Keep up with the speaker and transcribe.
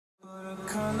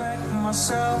Collect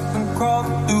myself and crawl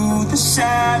through the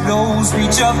shadows.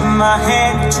 Reach up my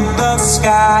head to the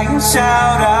sky and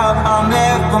shout out, I'll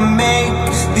never make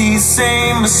these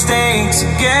same mistakes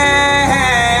again.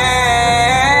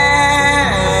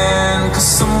 'Cause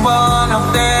someone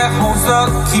out there holds the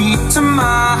key to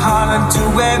my heart, and do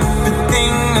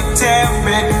everything to tear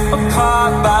it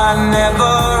apart, but I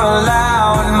never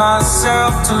allowed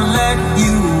myself to let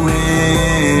you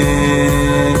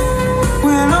in.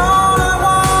 When all I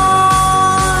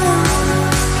want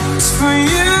is for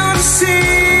you to see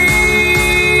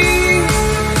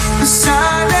the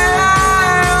side that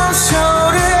I don't show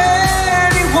to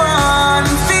anyone,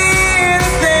 and fear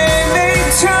that they may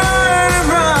turn and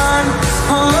run.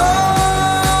 Oh,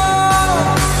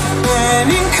 and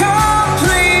incomplete,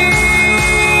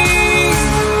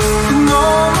 no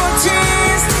more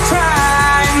tears to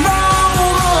cry, no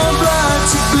more blood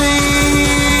to bleed.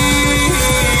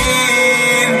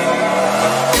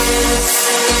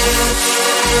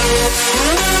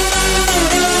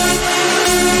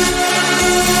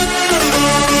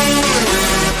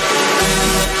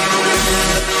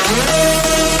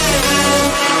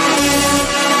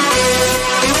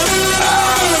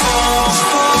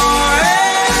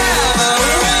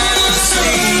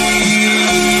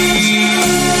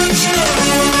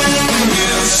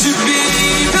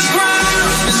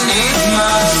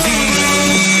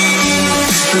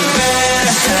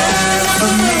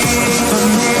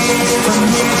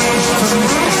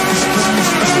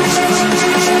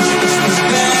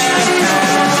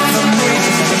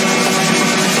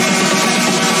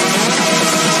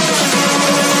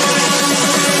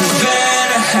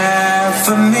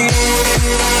 For me, for me.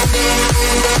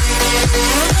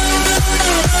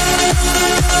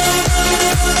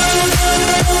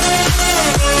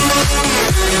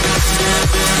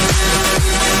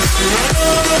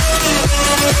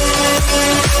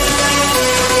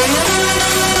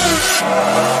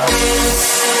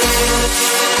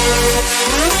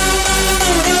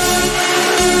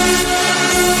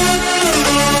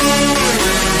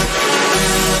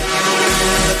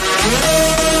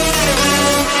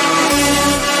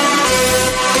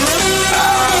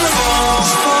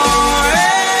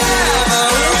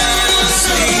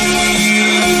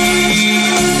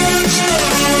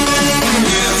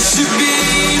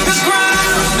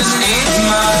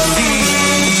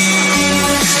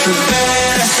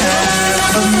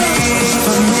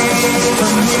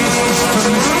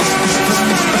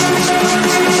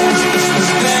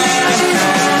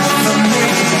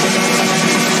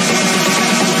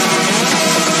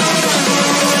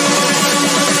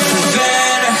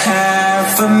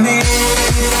 For me.